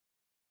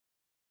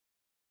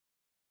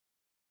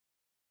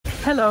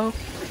Hello,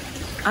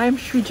 I'm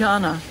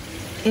Jana,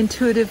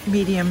 intuitive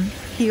medium,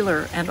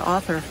 healer, and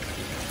author.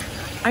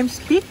 I'm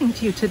speaking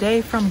to you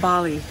today from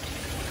Bali.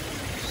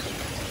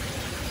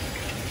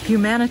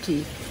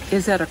 Humanity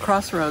is at a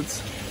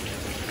crossroads.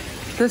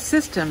 The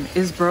system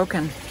is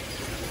broken.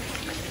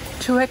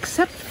 To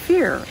accept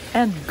fear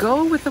and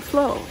go with the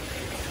flow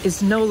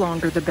is no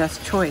longer the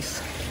best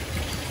choice.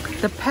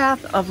 The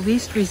path of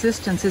least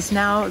resistance is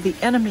now the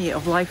enemy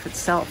of life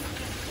itself.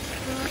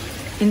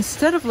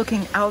 Instead of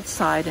looking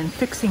outside and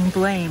fixing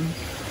blame,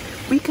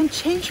 we can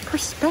change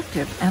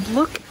perspective and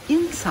look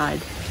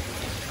inside.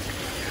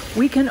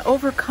 We can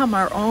overcome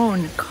our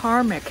own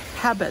karmic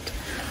habit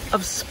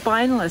of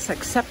spineless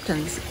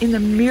acceptance in the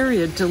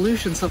myriad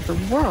delusions of the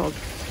world.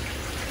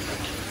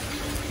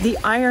 The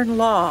iron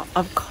law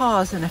of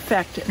cause and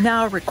effect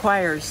now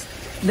requires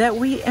that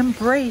we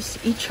embrace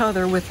each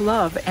other with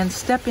love and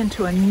step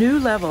into a new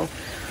level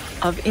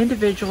of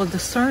individual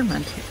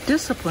discernment,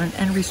 discipline,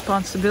 and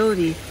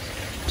responsibility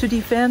to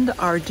defend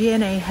our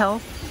DNA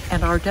health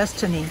and our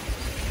destiny.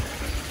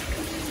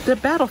 The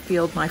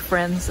battlefield, my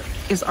friends,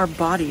 is our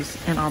bodies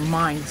and our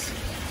minds.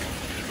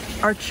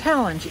 Our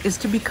challenge is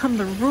to become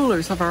the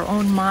rulers of our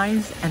own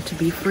minds and to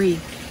be free.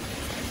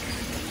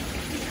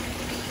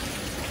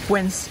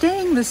 When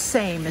staying the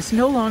same is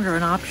no longer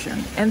an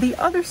option and the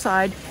other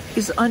side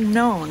is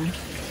unknown,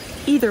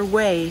 either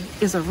way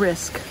is a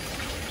risk.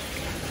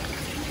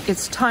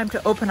 It's time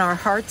to open our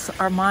hearts,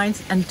 our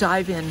minds, and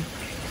dive in.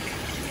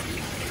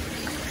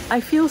 I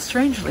feel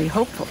strangely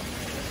hopeful.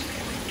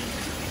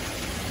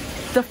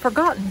 The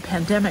forgotten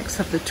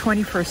pandemics of the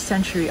 21st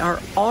century are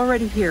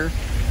already here,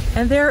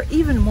 and they're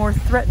even more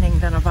threatening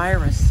than a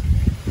virus.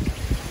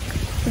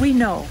 We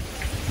know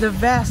the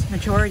vast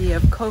majority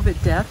of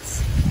COVID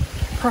deaths,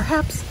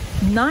 perhaps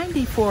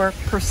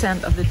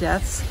 94% of the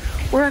deaths,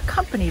 were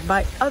accompanied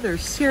by other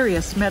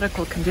serious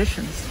medical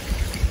conditions.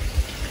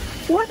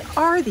 What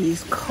are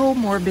these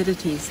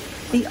comorbidities,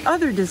 the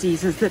other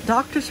diseases that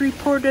doctors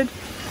reported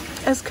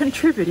as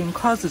contributing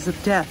causes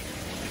of death?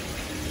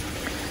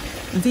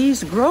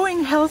 These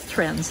growing health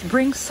trends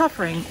bring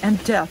suffering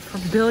and death for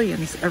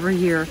billions every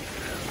year,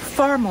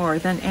 far more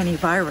than any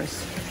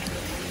virus.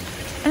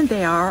 And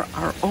they are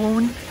our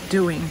own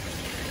doing.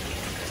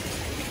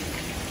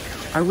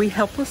 Are we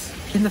helpless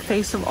in the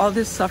face of all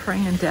this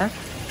suffering and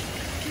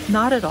death?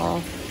 Not at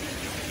all.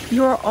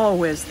 You are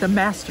always the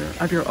master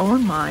of your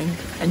own mind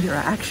and your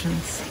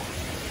actions.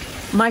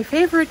 My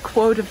favorite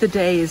quote of the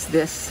day is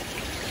this: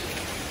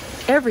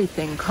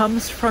 everything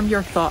comes from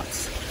your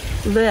thoughts,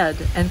 led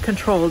and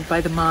controlled by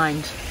the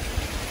mind.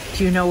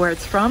 Do you know where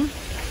it's from?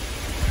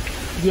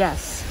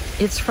 Yes,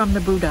 it's from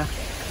the Buddha.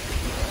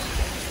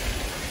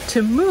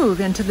 To move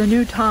into the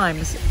new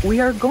times, we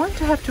are going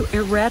to have to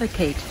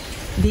eradicate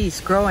these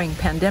growing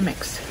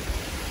pandemics.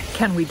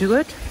 Can we do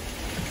it?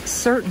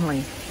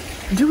 Certainly.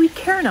 Do we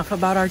care enough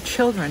about our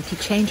children to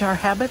change our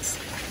habits?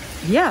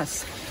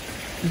 Yes.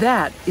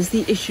 That is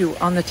the issue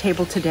on the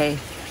table today.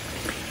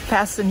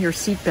 Fasten your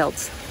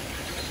seatbelts.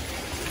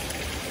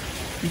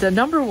 The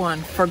number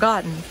one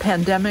forgotten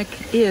pandemic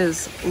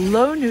is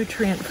low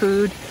nutrient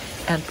food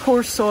and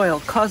poor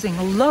soil,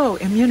 causing low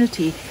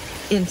immunity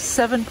in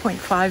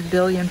 7.5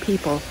 billion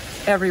people,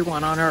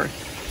 everyone on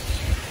Earth.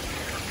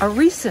 A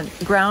recent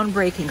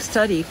groundbreaking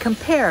study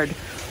compared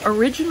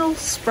original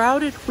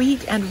sprouted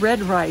wheat and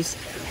red rice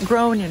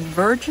grown in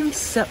virgin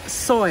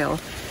soil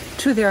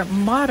to their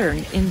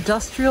modern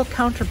industrial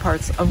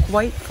counterparts of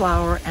white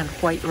flour and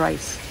white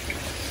rice.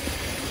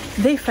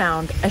 They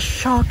found a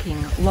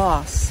shocking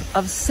loss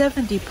of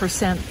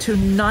 70% to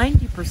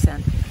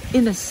 90%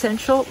 in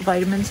essential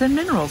vitamins and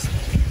minerals.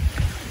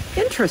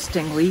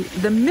 Interestingly,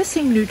 the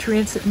missing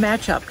nutrients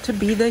match up to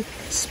be the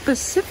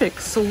specific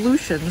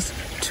solutions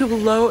to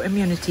low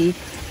immunity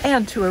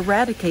and to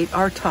eradicate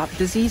our top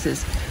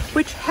diseases,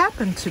 which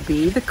happen to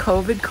be the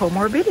COVID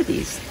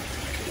comorbidities.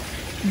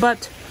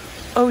 But,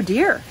 oh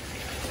dear,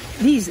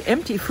 these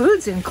empty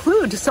foods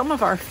include some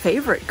of our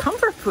favorite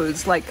comfort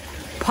foods like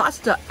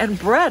pasta and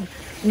bread,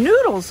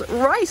 noodles,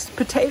 rice,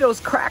 potatoes,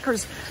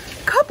 crackers,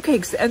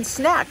 cupcakes, and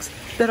snacks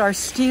that are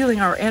stealing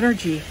our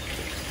energy.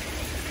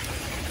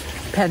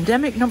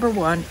 Pandemic number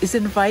one is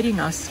inviting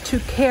us to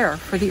care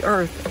for the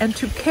earth and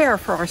to care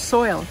for our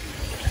soil.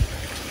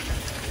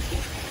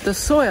 The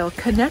soil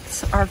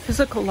connects our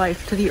physical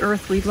life to the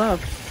earth we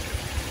love.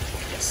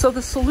 So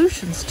the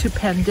solutions to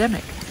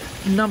pandemic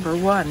number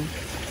one,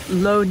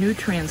 low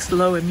nutrients,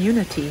 low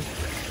immunity,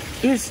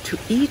 is to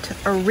eat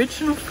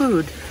original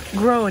food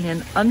grown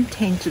in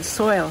untainted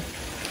soil.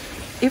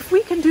 If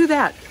we can do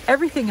that,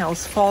 everything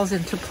else falls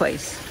into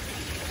place.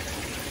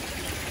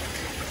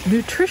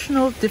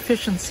 Nutritional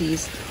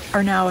deficiencies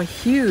are now a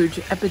huge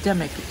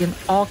epidemic in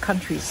all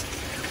countries.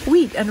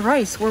 Wheat and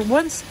rice were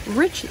once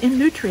rich in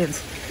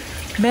nutrients,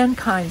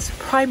 mankind's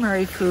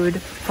primary food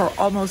for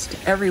almost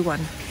everyone.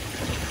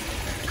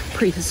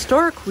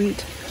 Prehistoric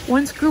wheat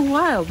once grew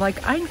wild like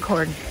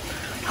einkorn.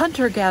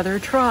 Hunter-gatherer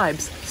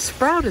tribes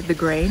sprouted the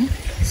grain,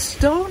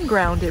 stone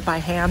ground it by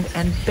hand,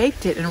 and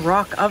baked it in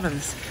rock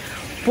ovens.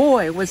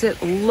 Boy, was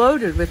it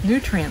loaded with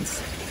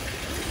nutrients.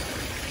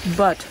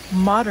 But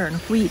modern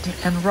wheat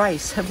and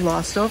rice have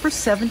lost over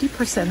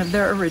 70% of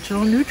their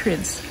original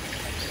nutrients.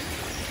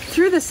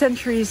 Through the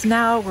centuries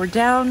now, we're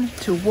down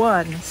to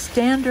one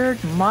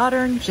standard,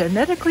 modern,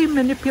 genetically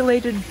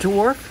manipulated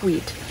dwarf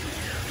wheat,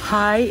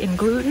 high in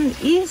gluten,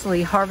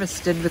 easily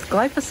harvested with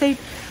glyphosate,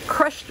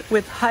 crushed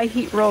with high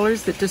heat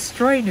rollers that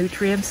destroy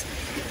nutrients.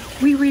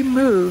 We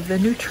remove the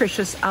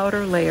nutritious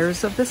outer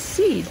layers of the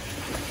seed.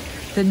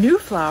 The new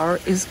flour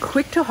is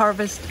quick to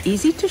harvest,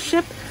 easy to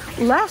ship,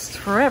 lasts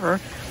forever,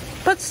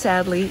 but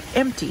sadly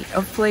empty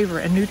of flavor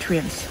and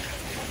nutrients.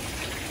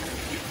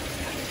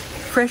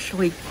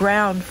 Freshly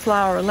ground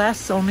flour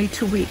lasts only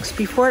 2 weeks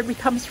before it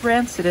becomes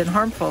rancid and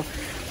harmful.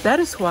 That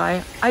is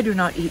why I do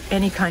not eat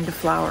any kind of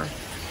flour.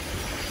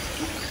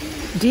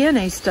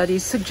 DNA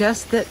studies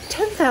suggest that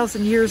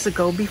 10,000 years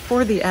ago,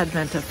 before the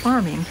advent of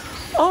farming,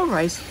 all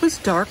rice was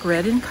dark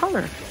red in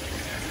color.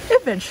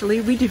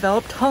 Eventually, we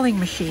developed hulling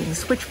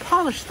machines which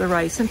polished the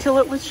rice until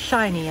it was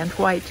shiny and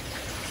white.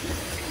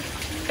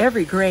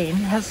 Every grain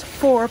has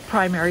 4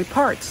 primary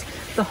parts: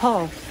 the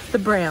hull, the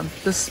bran,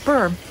 the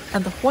sperm,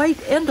 and the white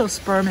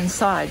endosperm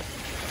inside.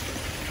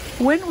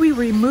 When we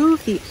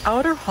remove the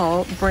outer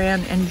hull,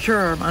 bran, and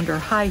germ under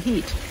high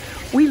heat,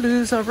 we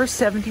lose over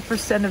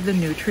 70% of the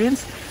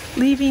nutrients,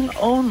 leaving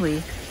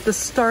only the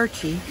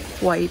starchy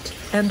white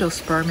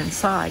endosperm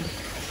inside.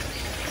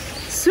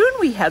 Soon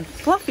we had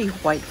fluffy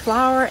white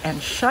flour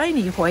and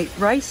shiny white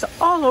rice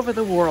all over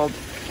the world.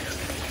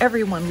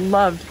 Everyone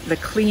loved the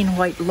clean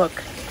white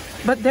look,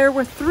 but there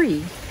were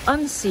 3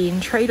 unseen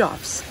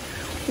trade-offs.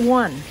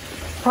 1,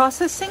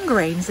 processing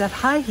grains at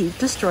high heat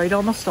destroyed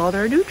almost all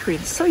their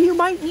nutrients, so you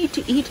might need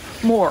to eat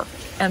more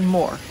and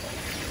more.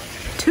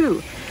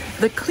 2,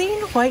 the clean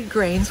white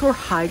grains were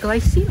high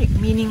glycemic,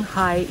 meaning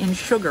high in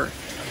sugar.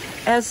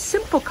 As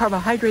simple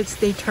carbohydrates,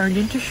 they turned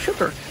into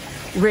sugar,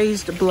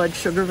 raised blood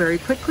sugar very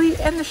quickly,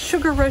 and the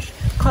sugar rush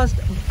caused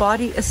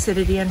body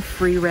acidity and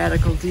free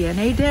radical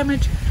DNA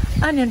damage,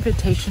 an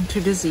invitation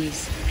to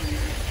disease.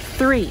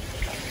 3,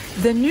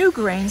 the new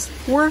grains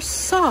were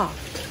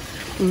soft,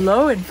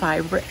 low in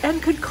fiber,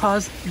 and could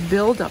cause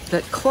buildup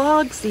that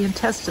clogs the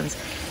intestines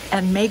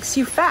and makes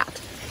you fat.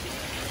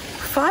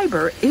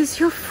 Fiber is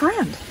your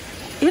friend.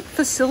 It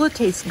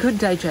facilitates good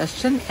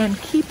digestion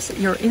and keeps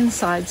your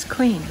insides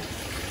clean.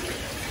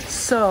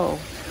 So,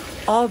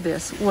 all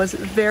this was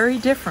very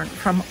different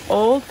from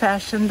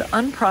old-fashioned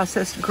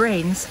unprocessed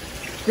grains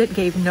that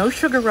gave no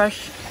sugar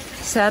rush,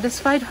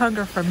 satisfied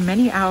hunger for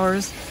many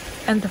hours,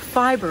 and the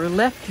fiber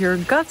left your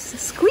guts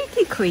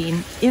squeaky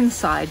clean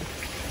inside.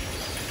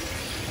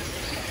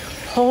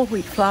 Whole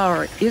wheat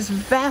flour is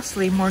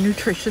vastly more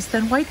nutritious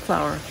than white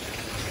flour.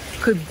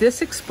 Could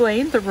this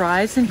explain the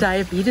rise in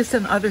diabetes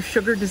and other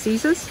sugar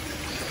diseases?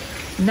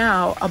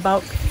 Now,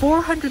 about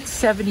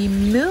 470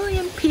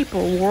 million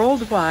people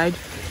worldwide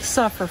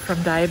suffer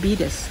from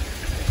diabetes.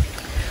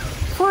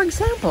 For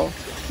example,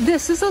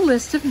 this is a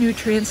list of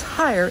nutrients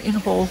higher in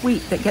whole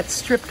wheat that get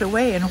stripped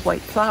away in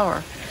white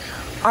flour.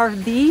 Are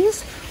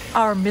these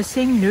our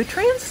missing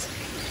nutrients?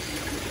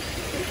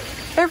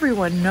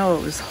 Everyone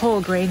knows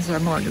whole grains are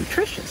more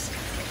nutritious.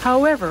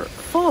 However,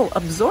 full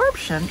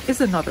absorption is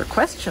another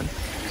question,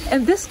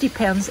 and this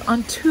depends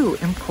on 2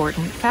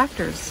 important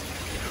factors.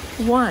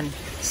 1,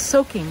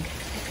 soaking.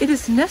 It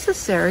is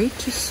necessary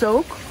to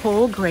soak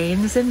whole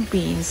grains and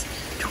beans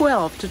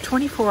 12 to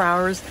 24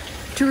 hours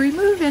to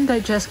remove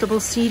indigestible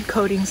seed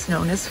coatings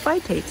known as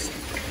phytates.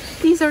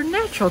 These are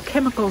natural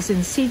chemicals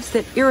in seeds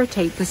that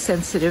irritate the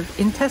sensitive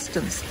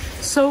intestines.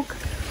 Soak,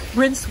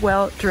 rinse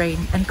well,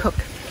 drain, and cook.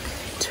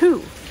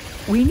 2,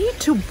 we need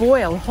to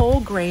boil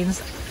whole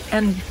grains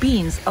and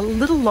beans a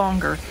little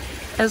longer,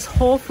 as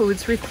whole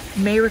foods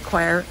may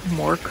require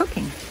more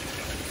cooking.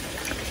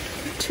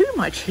 Too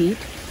much heat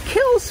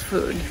kills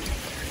food.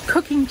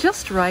 Cooking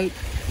just right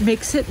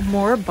makes it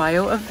more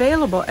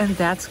bioavailable, and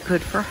that's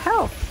good for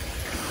health.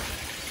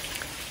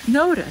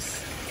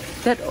 Notice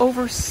that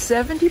over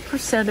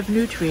 70% of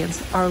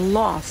nutrients are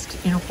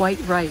lost in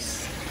white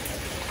rice.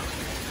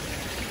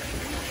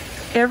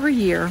 Every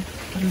year,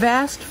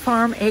 vast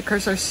farm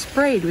acres are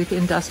sprayed with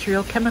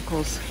industrial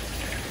chemicals.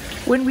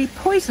 When we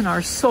poison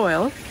our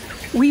soil,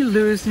 we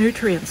lose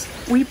nutrients.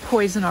 We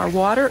poison our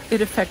water.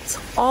 It affects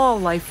all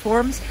life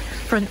forms,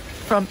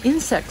 from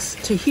insects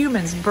to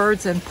humans,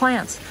 birds, and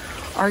plants.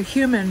 Our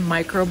human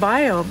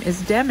microbiome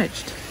is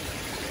damaged.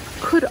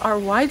 Could our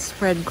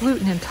widespread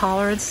gluten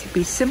intolerance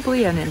be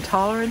simply an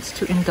intolerance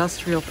to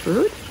industrial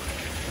food?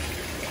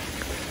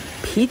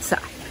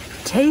 Pizza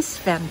tastes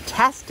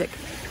fantastic,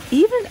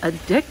 even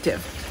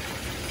addictive.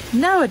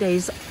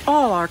 Nowadays,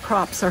 all our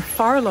crops are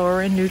far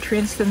lower in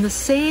nutrients than the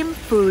same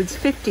foods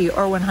 50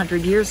 or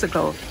 100 years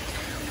ago.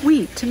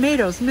 Wheat,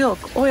 tomatoes,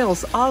 milk,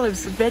 oils,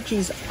 olives,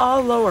 veggies,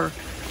 all lower.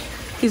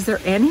 Is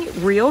there any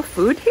real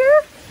food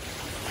here?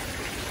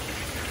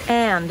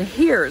 And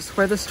here's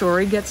where the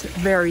story gets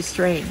very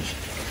strange.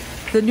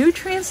 The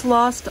nutrients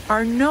lost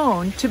are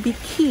known to be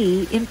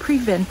key in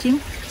preventing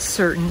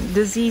certain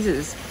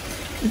diseases.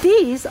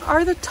 These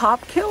are the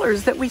top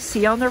killers that we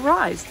see on the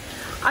rise: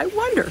 I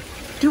wonder,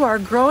 do our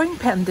growing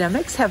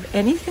pandemics have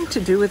anything to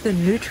do with the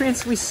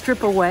nutrients we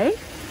strip away?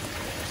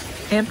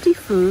 Empty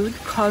food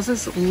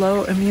causes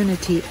low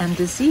immunity and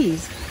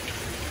disease.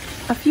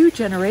 A few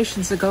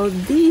generations ago,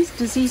 these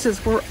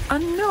diseases were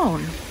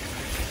unknown.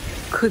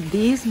 Could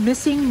these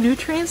missing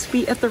nutrients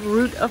be at the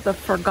root of the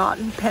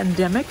forgotten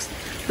pandemics,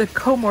 the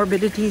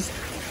comorbidities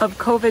of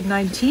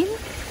COVID-19?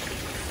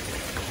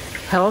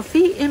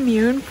 Healthy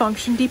immune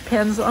function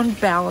depends on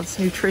balanced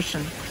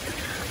nutrition.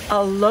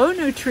 A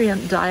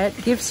low-nutrient diet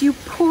gives you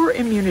poor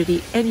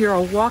immunity, and you're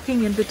a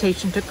walking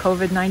invitation to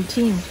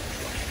COVID-19.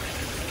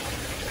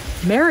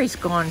 Mary's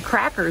Gone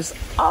Crackers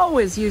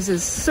always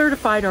uses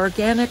certified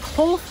organic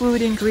whole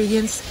food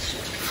ingredients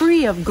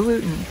free of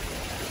gluten,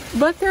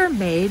 but they're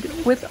made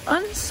with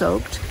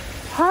unsoaked,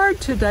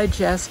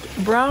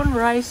 hard-to-digest brown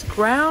rice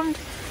ground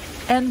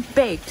and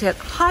baked at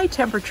high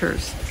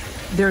temperatures.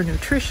 Their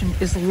nutrition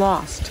is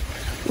lost,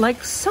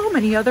 like so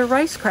many other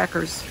rice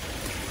crackers.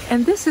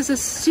 And this is a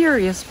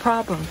serious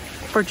problem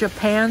for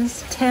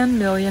Japan's 10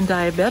 million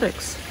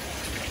diabetics.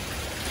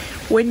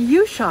 When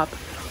you shop,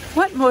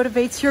 what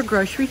motivates your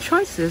grocery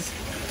choices?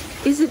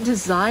 Is it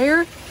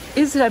desire?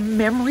 Is it a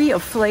memory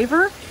of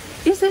flavor?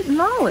 Is it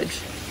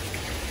knowledge?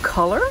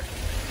 Color?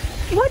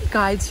 What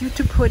guides you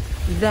to put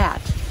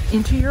that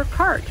into your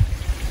cart?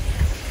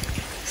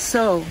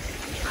 So,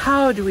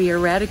 how do we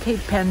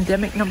eradicate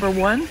pandemic number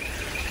 1?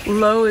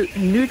 Low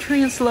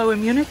nutrients, low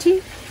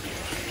immunity?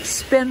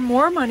 Spend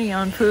more money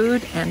on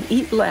food and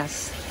eat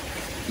less.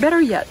 Better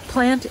yet,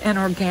 plant an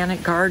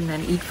organic garden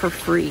and eat for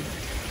free.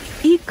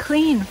 Eat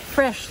clean,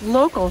 fresh,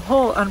 local,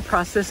 whole,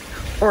 unprocessed,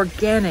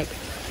 organic,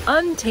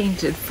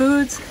 untainted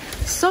foods.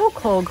 Soak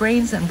whole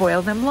grains and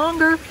boil them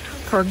longer.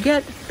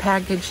 Forget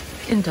packaged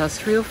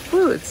industrial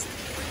foods.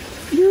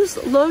 Use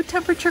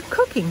low-temperature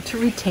cooking to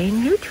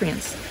retain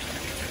nutrients.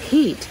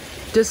 Heat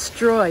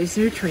destroys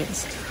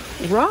nutrients.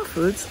 Raw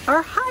foods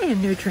are high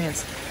in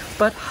nutrients,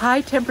 but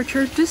high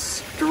temperature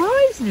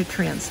destroys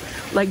nutrients,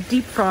 like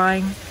deep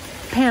frying,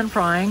 pan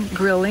frying,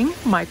 grilling,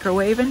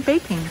 microwave, and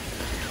baking.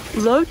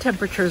 Low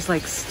temperatures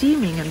like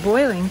steaming and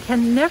boiling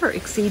can never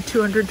exceed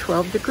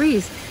 212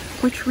 degrees,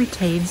 which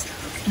retains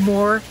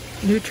more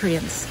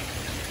nutrients.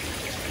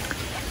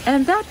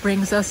 And that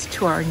brings us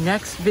to our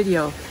next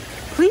video.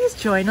 Please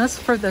join us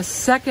for the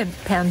second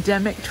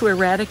pandemic to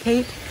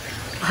eradicate: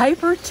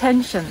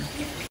 hypertension.